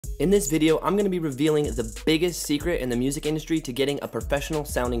In this video, I'm going to be revealing the biggest secret in the music industry to getting a professional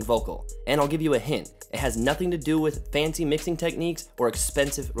sounding vocal. And I'll give you a hint, it has nothing to do with fancy mixing techniques or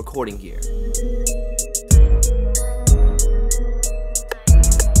expensive recording gear.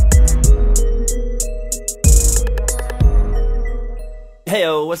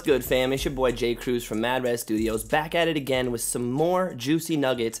 Heyo, what's good fam? It's your boy Jay Cruz from Mad Red Studios, back at it again with some more juicy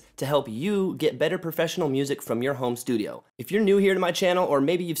nuggets to help you get better professional music from your home studio. If you're new here to my channel, or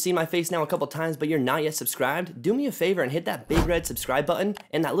maybe you've seen my face now a couple times but you're not yet subscribed, do me a favor and hit that big red subscribe button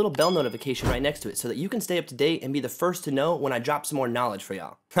and that little bell notification right next to it so that you can stay up to date and be the first to know when I drop some more knowledge for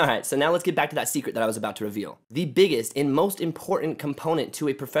y'all. Alright, so now let's get back to that secret that I was about to reveal. The biggest and most important component to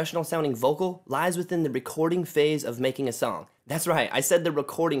a professional sounding vocal lies within the recording phase of making a song. That's right, I said the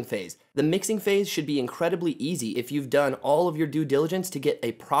recording phase. The mixing phase should be incredibly easy if you've done all of your due diligence to get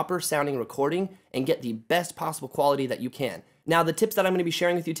a proper sounding recording and get the best possible quality that you can. Now, the tips that I'm going to be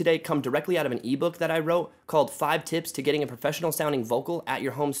sharing with you today come directly out of an ebook that I wrote called 5 Tips to Getting a Professional Sounding Vocal at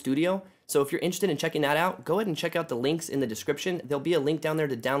Your Home Studio. So if you're interested in checking that out, go ahead and check out the links in the description. There'll be a link down there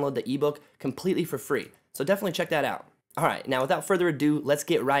to download the ebook completely for free. So definitely check that out. Alright, now without further ado, let's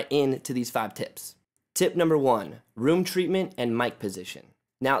get right into these 5 tips. Tip number 1, room treatment and mic position.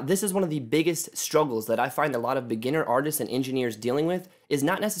 Now, this is one of the biggest struggles that I find a lot of beginner artists and engineers dealing with, is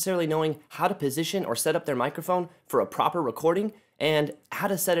not necessarily knowing how to position or set up their microphone for a proper recording and how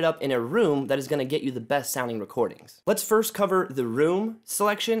to set it up in a room that is going to get you the best sounding recordings. Let's first cover the room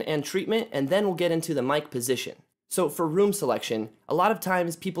selection and treatment, and then we'll get into the mic position. So for room selection, a lot of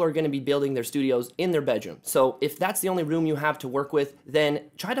times people are going to be building their studios in their bedroom. So if that's the only room you have to work with, then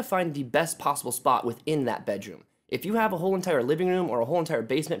try to find the best possible spot within that bedroom. If you have a whole entire living room or a whole entire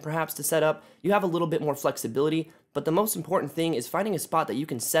basement perhaps to set up, you have a little bit more flexibility, but the most important thing is finding a spot that you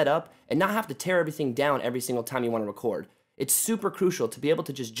can set up and not have to tear everything down every single time you want to record. It's super crucial to be able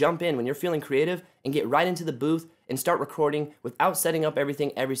to just jump in when you're feeling creative and get right into the booth and start recording without setting up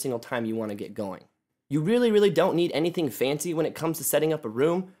everything every single time you want to get going. You really don't need anything fancy when it comes to setting up a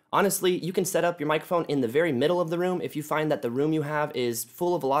room. Honestly, you can set up your microphone in the very middle of the room if you find that the room you have is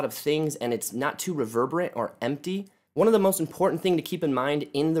full of a lot of things and it's not too reverberant or empty. One of the most important things to keep in mind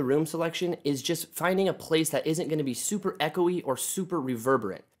in the room selection is just finding a place that isn't going to be super echoey or super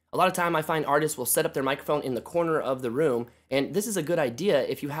reverberant. A lot of time I find artists will set up their microphone in the corner of the room, and this is a good idea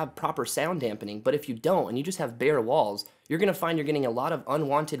if you have proper sound dampening, but if you don't and you just have bare walls, you're going to find you're getting a lot of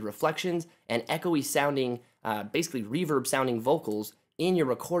unwanted reflections and echoey sounding, basically reverb sounding vocals in your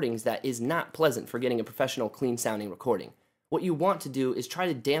recordings that is not pleasant for getting a professional clean sounding recording. What you want to do is try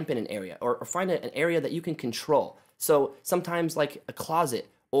to dampen an area or find an area that you can control. So sometimes like a closet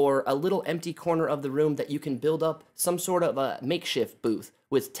or a little empty corner of the room that you can build up some sort of a makeshift booth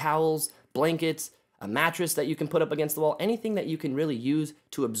with towels, blankets, a mattress that you can put up against the wall, anything that you can really use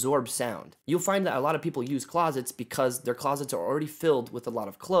to absorb sound. You'll find that a lot of people use closets because their closets are already filled with a lot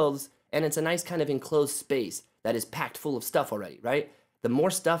of clothes, and it's a nice kind of enclosed space that is packed full of stuff already, right? The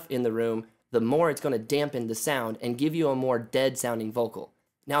more stuff in the room, the more it's going to dampen the sound and give you a more dead sounding vocal.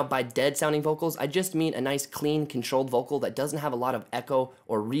 Now, by dead sounding vocals, I just mean a nice clean controlled vocal that doesn't have a lot of echo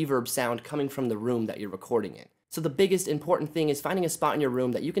or reverb sound coming from the room that you're recording in. So the biggest important thing is finding a spot in your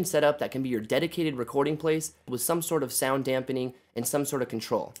room that you can set up that can be your dedicated recording place with some sort of sound dampening and some sort of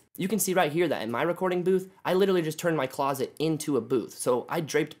control. You can see right here that in my recording booth, I literally just turned my closet into a booth. So I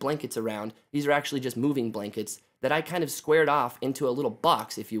draped blankets around. These are actually just moving blankets that I kind of squared off into a little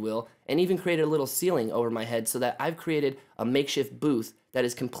box, if you will, and even created a little ceiling over my head so that I've created a makeshift booth that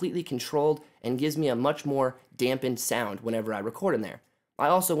is completely controlled and gives me a much more dampened sound whenever I record in there. I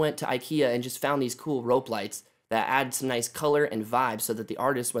also went to IKEA and just found these cool rope lights that add some nice color and vibe so that the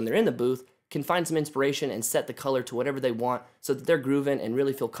artists, when they're in the booth, can find some inspiration and set the color to whatever they want so that they're grooving and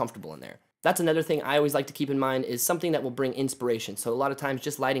really feel comfortable in there. That's another thing I always like to keep in mind is something that will bring inspiration. So a lot of times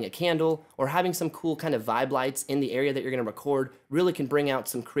just lighting a candle or having some cool kind of vibe lights in the area that you're going to record really can bring out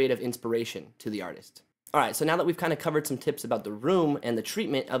some creative inspiration to the artist. Alright, so now that we've kind of covered some tips about the room and the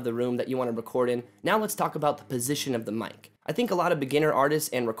treatment of the room that you want to record in, now let's talk about the position of the mic. I think a lot of beginner artists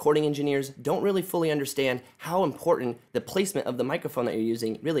and recording engineers don't really fully understand how important the placement of the microphone that you're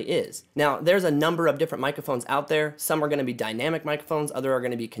using really is. Now, there's a number of different microphones out there. Some are going to be dynamic microphones, others are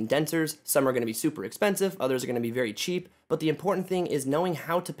going to be condensers, some are going to be super expensive, others are going to be very cheap, but the important thing is knowing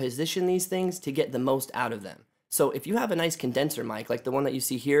how to position these things to get the most out of them. So if you have a nice condenser mic, like the one that you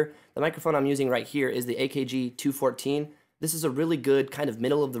see here, the microphone I'm using right here is the AKG 214. This is a really good kind of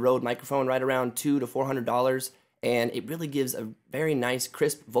middle of the road microphone, right around $200 to $400, and it really gives a very nice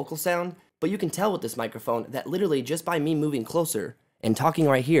crisp vocal sound. But you can tell with this microphone that literally just by me moving closer and talking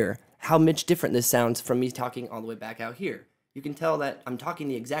right here, how much different this sounds from me talking all the way back out here. you can tell that I'm talking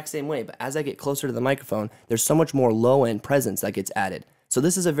the exact same way, but as I get closer to the microphone, there's so much more low-end presence that gets added. So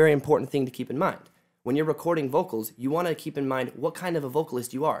this is a very important thing to keep in mind. When you're recording vocals, you want to keep in mind what kind of a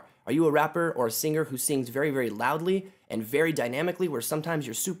vocalist you are. Are you a rapper or a singer who sings very, very loudly and very dynamically, where sometimes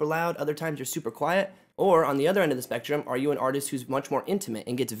you're super loud, other times you're super quiet? Or on the other end of the spectrum, are you an artist who's much more intimate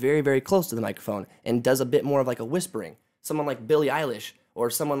and gets very, very close to the microphone and does a bit more of like a whispering? Someone like Billie Eilish or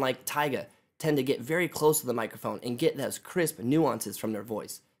someone like Tyga tend to get very close to the microphone and get those crisp nuances from their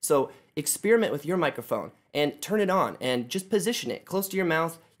voice. So experiment with your microphone and turn it on and just position it close to your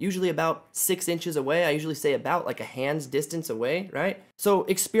mouth, usually about 6 inches away. I usually say about like a hand's distance away, right? So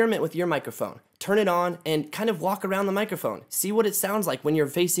experiment with your microphone. Turn it on and kind of walk around the microphone. See what it sounds like when you're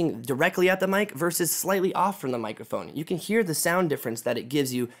facing directly at the mic versus slightly off from the microphone. You can hear the sound difference that it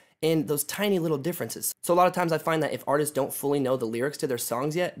gives you in those tiny little differences. So a lot of times I find that if artists don't fully know the lyrics to their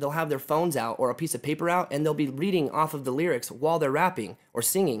songs yet, they'll have their phones out or a piece of paper out and they'll be reading off of the lyrics while they're rapping or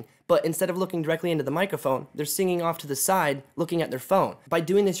singing. But instead of looking directly into the microphone, they're singing off to the side, looking at their phone. By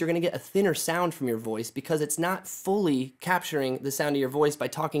doing this, you're gonna get a thinner sound from your voice because it's not fully capturing the sound of your voice by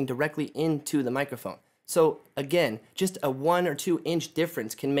talking directly into the microphone. So again, just a 1 or 2 inch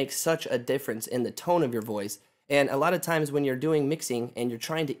difference can make such a difference in the tone of your voice. And a lot of times when you're doing mixing and you're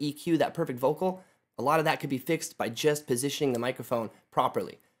trying to EQ that perfect vocal, a lot of that could be fixed by just positioning the microphone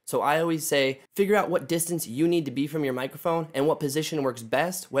properly. So I always say, figure out what distance you need to be from your microphone and what position works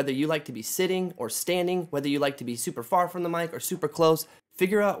best, whether you like to be sitting or standing, whether you like to be super far from the mic or super close.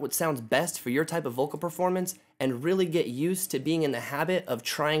 Figure out what sounds best for your type of vocal performance and really get used to being in the habit of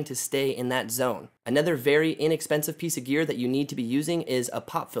trying to stay in that zone. Another very inexpensive piece of gear that you need to be using is a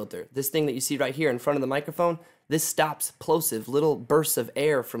pop filter. This thing that you see right here in front of the microphone, this stops plosive little bursts of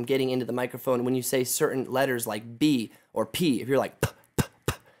air from getting into the microphone when you say certain letters like B or P. If you're like,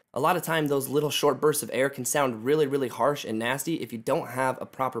 a lot of time those little short bursts of air can sound really, really harsh and nasty if you don't have a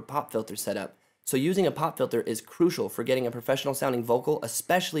proper pop filter set up. So using a pop filter is crucial for getting a professional sounding vocal,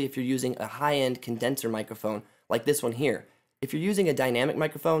 especially if you're using a high-end condenser microphone like this one here. If you're using a dynamic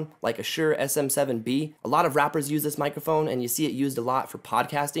microphone like a Shure SM7B, a lot of rappers use this microphone and you see it used a lot for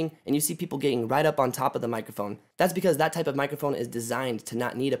podcasting and you see people getting right up on top of the microphone. That's because that type of microphone is designed to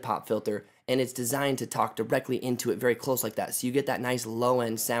not need a pop filter and it's designed to talk directly into it very close like that, so you get that nice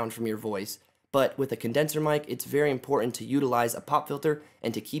low-end sound from your voice. But with a condenser mic, it's very important to utilize a pop filter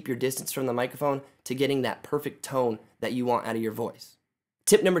and to keep your distance from the microphone to getting that perfect tone that you want out of your voice.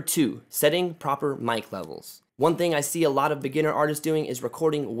 Tip number 2, setting proper mic levels. One thing I see a lot of beginner artists doing is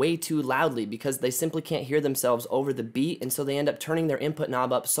recording way too loudly because they simply can't hear themselves over the beat, and so they end up turning their input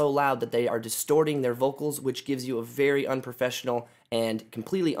knob up so loud that they are distorting their vocals, which gives you a very unprofessional and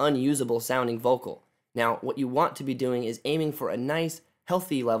completely unusable sounding vocal. Now, what you want to be doing is aiming for a nice,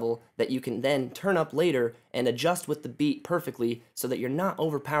 healthy level that you can then turn up later and adjust with the beat perfectly so that you're not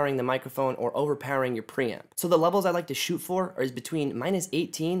overpowering the microphone or overpowering your preamp. So the levels I like to shoot for is between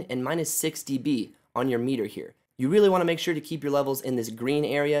 -18 and -6 dB on your meter here. You really want to make sure to keep your levels in this green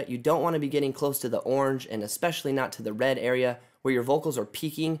area. You don't want to be getting close to the orange and especially not to the red area where your vocals are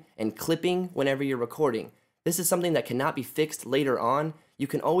peaking and clipping whenever you're recording. This is something that cannot be fixed later on. You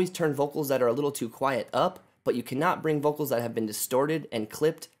can always turn vocals that are a little too quiet up, but you cannot bring vocals that have been distorted and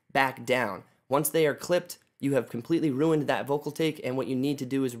clipped back down. Once they are clipped, you have completely ruined that vocal take, and what you need to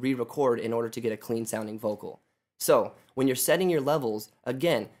do is re-record in order to get a clean sounding vocal. So, when you're setting your levels,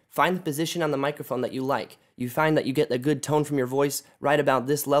 again, find the position on the microphone that you like. You find that you get a good tone from your voice right about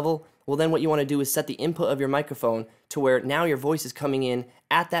this level, well then what you want to do is set the input of your microphone to where now your voice is coming in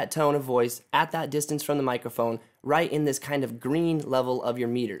at that tone of voice, at that distance from the microphone, right in this kind of green level of your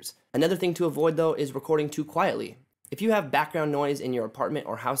meters. Another thing to avoid though is recording too quietly. If you have background noise in your apartment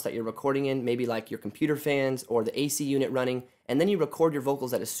or house that you're recording in, maybe like your computer fans or the AC unit running, and then you record your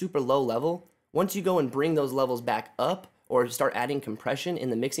vocals at a super low level, once you go and bring those levels back up or start adding compression in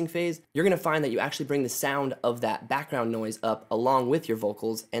the mixing phase, you're going to find that you actually bring the sound of that background noise up along with your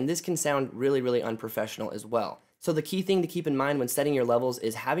vocals, and this can sound really, really unprofessional as well. So the key thing to keep in mind when setting your levels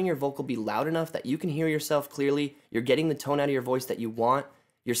is having your vocal be loud enough that you can hear yourself clearly, you're getting the tone out of your voice that you want,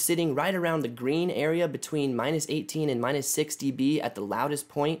 you're sitting right around the green area between -18 and -6 dB at the loudest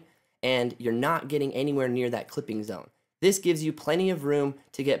point, and you're not getting anywhere near that clipping zone. This gives you plenty of room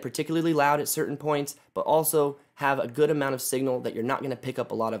to get particularly loud at certain points, but also have a good amount of signal that you're not going to pick up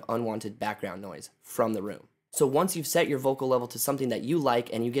a lot of unwanted background noise from the room. So once you've set your vocal level to something that you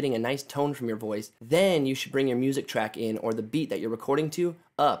like and you're getting a nice tone from your voice, then you should bring your music track in, or the beat that you're recording to,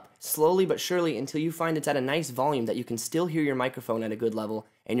 up slowly but surely until you find it's at a nice volume that you can still hear your microphone at a good level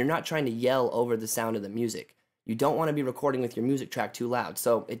and you're not trying to yell over the sound of the music. You don't want to be recording with your music track too loud,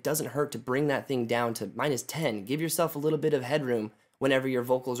 so it doesn't hurt to bring that thing down to -10. Give yourself a little bit of headroom whenever your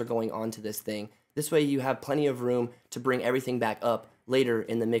vocals are going onto this thing. This way you have plenty of room to bring everything back up later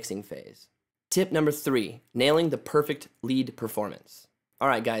in the mixing phase. Tip number 3, nailing the perfect lead performance.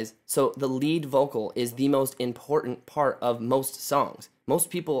 Alright guys, so the lead vocal is the most important part of most songs. Most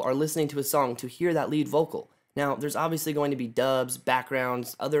people are listening to a song to hear that lead vocal. Now, there's obviously going to be dubs,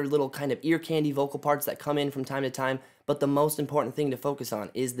 backgrounds, other little kind of ear candy vocal parts that come in from time to time, but the most important thing to focus on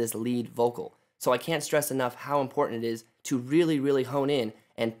is this lead vocal. So I can't stress enough how important it is to really hone in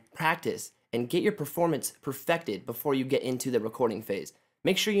and practice and get your performance perfected before you get into the recording phase.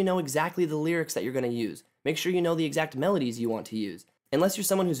 Make sure you know exactly the lyrics that you're going to use. Make sure you know the exact melodies you want to use. Unless you're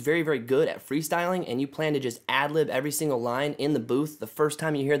someone who's very good at freestyling and you plan to just ad-lib every single line in the booth the first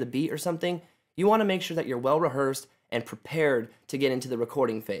time you hear the beat or something, you want to make sure that you're well rehearsed and prepared to get into the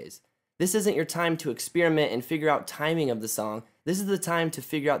recording phase. This isn't your time to experiment and figure out timing of the song. This is the time to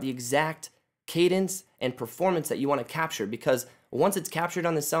figure out the exact cadence and performance that you want to capture, because once it's captured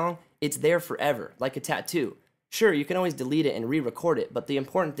on the song, it's there forever, like a tattoo. Sure, you can always delete it and re-record it, but the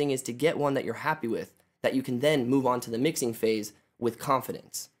important thing is to get one that you're happy with, that you can then move on to the mixing phase with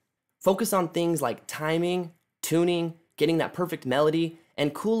confidence. Focus on things like timing, tuning, getting that perfect melody,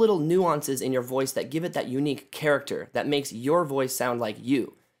 and cool little nuances in your voice that give it that unique character that makes your voice sound like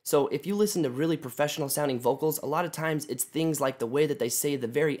you. So if you listen to really professional sounding vocals, a lot of times it's things like the way that they say the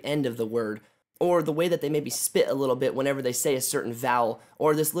very end of the word, or the way that they maybe spit a little bit whenever they say a certain vowel,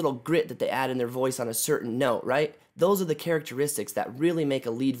 or this little grit that they add in their voice on a certain note, right? Those are the characteristics that really make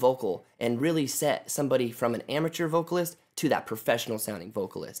a lead vocal and really set somebody from an amateur vocalist to that professional sounding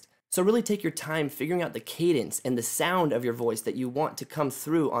vocalist. So really take your time figuring out the cadence and the sound of your voice that you want to come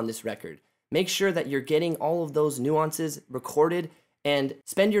through on this record. Make sure that you're getting all of those nuances recorded, and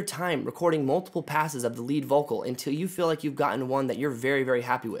spend your time recording multiple passes of the lead vocal until you feel like you've gotten one that you're very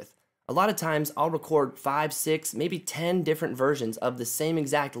happy with. A lot of times I'll record 5, 6, maybe 10 different versions of the same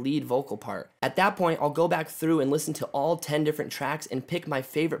exact lead vocal part. At that point, I'll go back through and listen to all 10 different tracks and pick my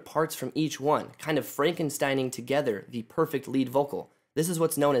favorite parts from each one, kind of Frankensteining together the perfect lead vocal. This is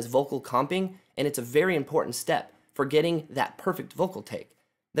what's known as vocal comping, and it's a very important step for getting that perfect vocal take.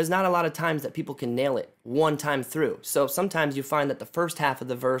 There's not a lot of times that people can nail it one time through, so sometimes you find that the first half of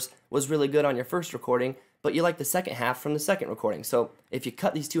the verse was really good on your first recording, but you like the second half from the second recording. So if you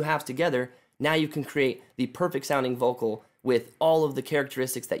cut these two halves together, now you can create the perfect sounding vocal with all of the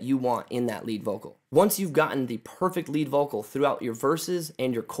characteristics that you want in that lead vocal. Once you've gotten the perfect lead vocal throughout your verses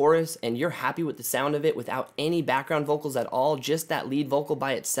and your chorus, and you're happy with the sound of it without any background vocals at all, just that lead vocal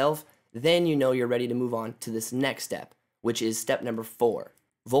by itself, then you know you're ready to move on to this next step, which is step number 4,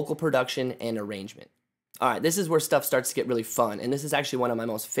 vocal production and arrangement. Alright, this is where stuff starts to get really fun, and this is actually one of my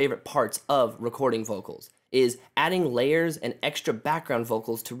most favorite parts of recording vocals, is adding layers and extra background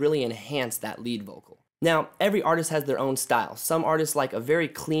vocals to really enhance that lead vocal. Now, every artist has their own style. Some artists like a very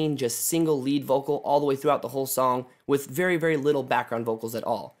clean, just single lead vocal all the way throughout the whole song with very little background vocals at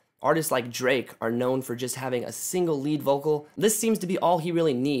all. Artists like Drake are known for just having a single lead vocal. This seems to be all he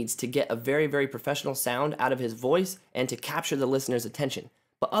really needs to get a very professional sound out of his voice and to capture the listener's attention.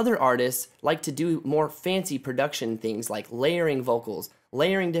 But other artists like to do more fancy production things like layering vocals,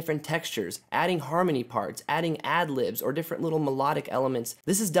 layering different textures, adding harmony parts, adding ad-libs, or different little melodic elements.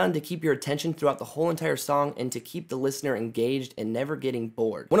 This is done to keep your attention throughout the whole entire song and to keep the listener engaged and never getting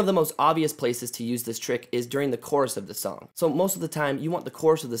bored. One of the most obvious places to use this trick is during the chorus of the song. So most of the time, you want the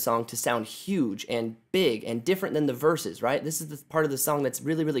chorus of the song to sound huge and big and different than the verses, right? This is the part of the song that's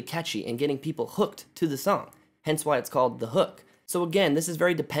really catchy and getting people hooked to the song, hence why it's called the hook. So again, this is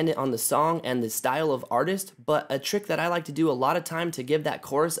very dependent on the song and the style of artist, but a trick that I like to do a lot of time to give that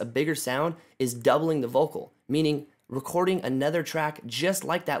chorus a bigger sound is doubling the vocal, meaning recording another track just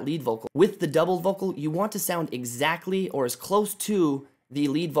like that lead vocal. With the doubled vocal, you want to sound exactly or as close to the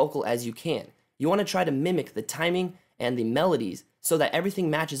lead vocal as you can. You want to try to mimic the timing and the melodies so that everything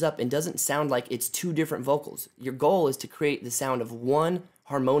matches up and doesn't sound like it's two different vocals. Your goal is to create the sound of one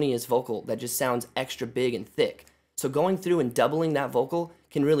harmonious vocal that just sounds extra big and thick. So going through and doubling that vocal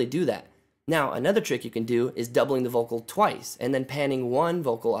can really do that. Now, another trick you can do is doubling the vocal twice and then panning one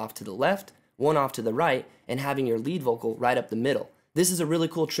vocal off to the left, one off to the right, and having your lead vocal right up the middle. This is a really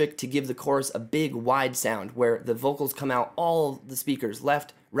cool trick to give the chorus a big wide sound where the vocals come out all the speakers,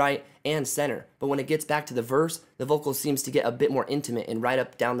 left, right, and center. But when it gets back to the verse, the vocal seems to get a bit more intimate and right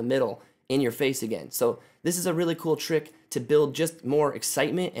up down the middle in your face again. So this is a really cool trick to build just more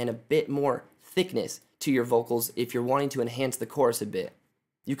excitement and a bit more thickness to your vocals if you're wanting to enhance the chorus a bit.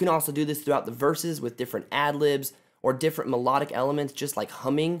 You can also do this throughout the verses with different ad-libs or different melodic elements just like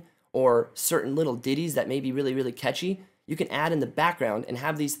humming or certain little ditties that may be really, really catchy, you can add in the background and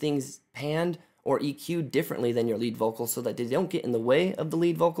have these things panned or EQ'd differently than your lead vocal so that they don't get in the way of the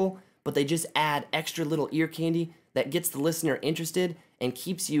lead vocal, but they just add extra little ear candy that gets the listener interested and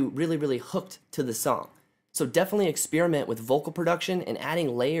keeps you really, really hooked to the song. So definitely experiment with vocal production and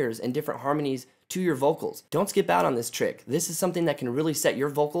adding layers and different harmonies to your vocals. Don't skip out on this trick. This is something that can really set your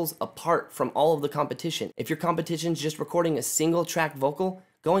vocals apart from all of the competition. If your competition's just recording a single track vocal,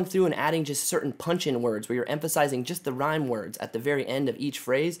 going through and adding just certain punch-in words where you're emphasizing just the rhyme words at the very end of each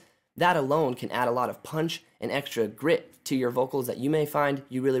phrase, that alone can add a lot of punch and extra grit to your vocals that you may find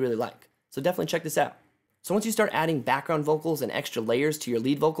you really, really like. So definitely check this out. So once you start adding background vocals and extra layers to your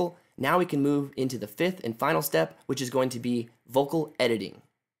lead vocal, now we can move into the fifth and final step, which is going to be vocal editing.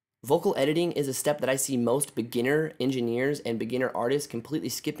 Vocal editing is a step that I see most beginner engineers and beginner artists completely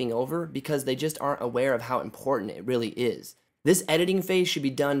skipping over because they just aren't aware of how important it really is. This editing phase should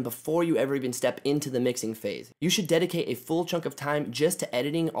be done before you ever even step into the mixing phase. You should dedicate a full chunk of time just to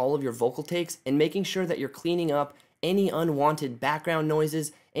editing all of your vocal takes and making sure that you're cleaning up any unwanted background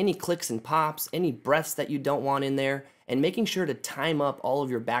noises, any clicks and pops, any breaths that you don't want in there, and making sure to time up all of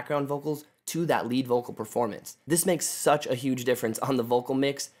your background vocals to that lead vocal performance. This makes such a huge difference on the vocal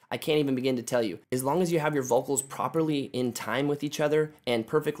mix. I can't even begin to tell you. As long as you have your vocals properly in time with each other and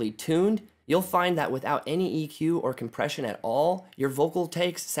perfectly tuned, you'll find that without any EQ or compression at all, your vocal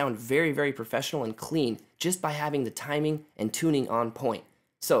takes sound very, very professional and clean just by having the timing and tuning on point.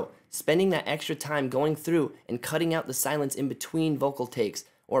 So, spending that extra time going through and cutting out the silence in between vocal takes,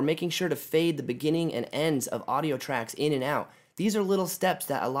 or making sure to fade the beginning and ends of audio tracks in and out, these are little steps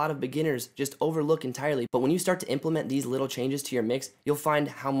that a lot of beginners just overlook entirely. But when you start to implement these little changes to your mix, you'll find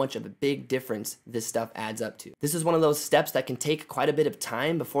how much of a big difference this stuff adds up to. This is one of those steps that can take quite a bit of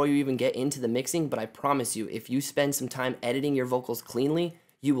time before you even get into the mixing, but I promise you, if you spend some time editing your vocals cleanly,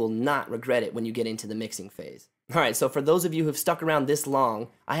 you will not regret it when you get into the mixing phase. Alright, so for those of you who've stuck around this long,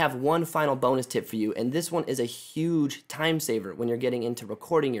 I have one final bonus tip for you, and this one is a huge time saver when you're getting into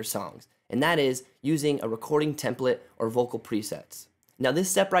recording your songs, and that is using a recording template or vocal presets. Now this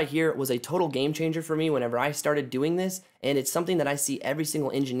step right here was a total game changer for me whenever I started doing this, and it's something that I see every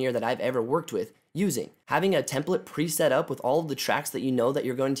single engineer that I've ever worked with using. Having a template preset up with all of the tracks that you know that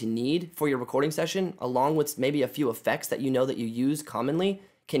you're going to need for your recording session, along with maybe a few effects that you know that you use commonly,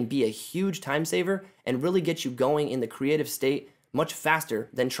 can be a huge time saver and really get you going in the creative state much faster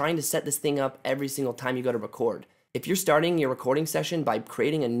than trying to set this thing up every single time you go to record. If you're starting your recording session by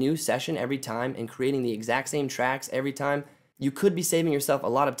creating a new session every time and creating the exact same tracks every time, you could be saving yourself a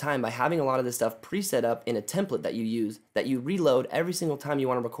lot of time by having a lot of this stuff preset up in a template that you use that you reload every single time you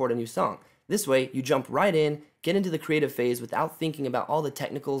want to record a new song. This way, you jump right in, get into the creative phase without thinking about all the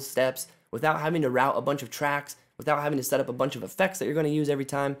technical steps, without having to route a bunch of tracks, without having to set up a bunch of effects that you're going to use every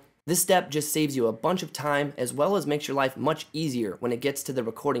time. This step just saves you a bunch of time as well as makes your life much easier when it gets to the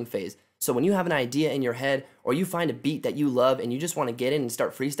recording phase. So when you have an idea in your head or you find a beat that you love and you just want to get in and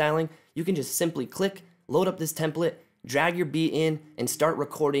start freestyling, you can just simply click, load up this template, drag your beat in, and start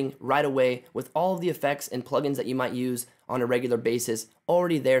recording right away with all of the effects and plugins that you might use on a regular basis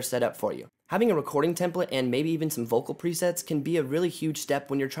already there set up for you. Having a recording template and maybe even some vocal presets can be a really huge step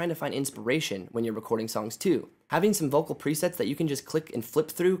when you're trying to find inspiration when you're recording songs too. Having some vocal presets that you can just click and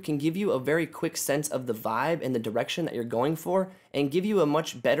flip through can give you a very quick sense of the vibe and the direction that you're going for and give you a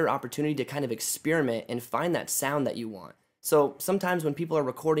much better opportunity to kind of experiment and find that sound that you want. So sometimes when people are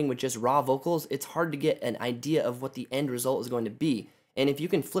recording with just raw vocals, it's hard to get an idea of what the end result is going to be. And if you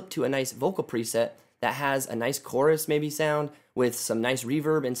can flip to a nice vocal preset that has a nice chorus maybe sound with some nice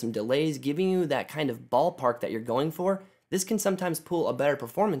reverb and some delays giving you that kind of ballpark that you're going for, this can sometimes pull a better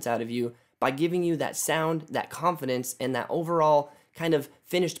performance out of you by giving you that sound, that confidence, and that overall kind of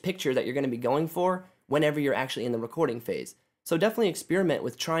finished picture that you're going to be going for whenever you're actually in the recording phase. So definitely experiment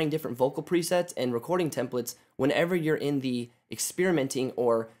with trying different vocal presets and recording templates whenever you're in the experimenting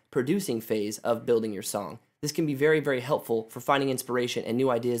or producing phase of building your song. This can be very, very helpful for finding inspiration and new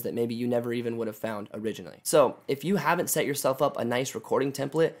ideas that maybe you never even would have found originally. So if you haven't set yourself up a nice recording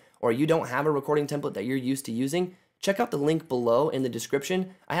template, or you don't have a recording template that you're used to using, check out the link below in the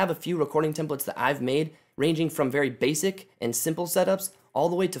description. I have a few recording templates that I've made, ranging from very basic and simple setups all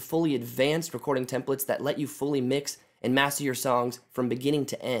the way to fully advanced recording templates that let you fully mix and master your songs from beginning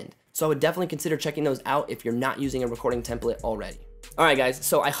to end. So I would definitely consider checking those out if you're not using a recording template already. Alright guys,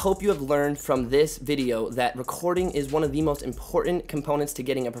 so I hope you have learned from this video that recording is one of the most important components to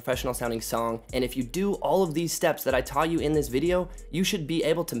getting a professional sounding song, and if you do all of these steps that I taught you in this video, you should be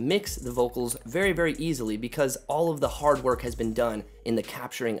able to mix the vocals very, very easily because all of the hard work has been done in the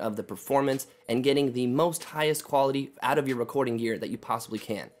capturing of the performance and getting the most highest quality out of your recording gear that you possibly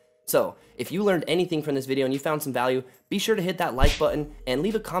can. So, if you learned anything from this video and you found some value, be sure to hit that like button and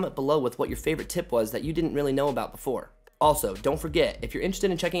leave a comment below with what your favorite tip was that you didn't really know about before. Also, don't forget, if you're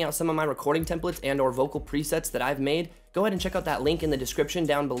interested in checking out some of my recording templates and or vocal presets that I've made, go ahead and check out that link in the description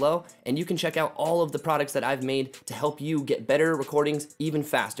down below, and you can check out all of the products that I've made to help you get better recordings even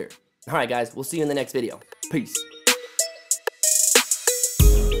faster. Alright guys, we'll see you in the next video. Peace.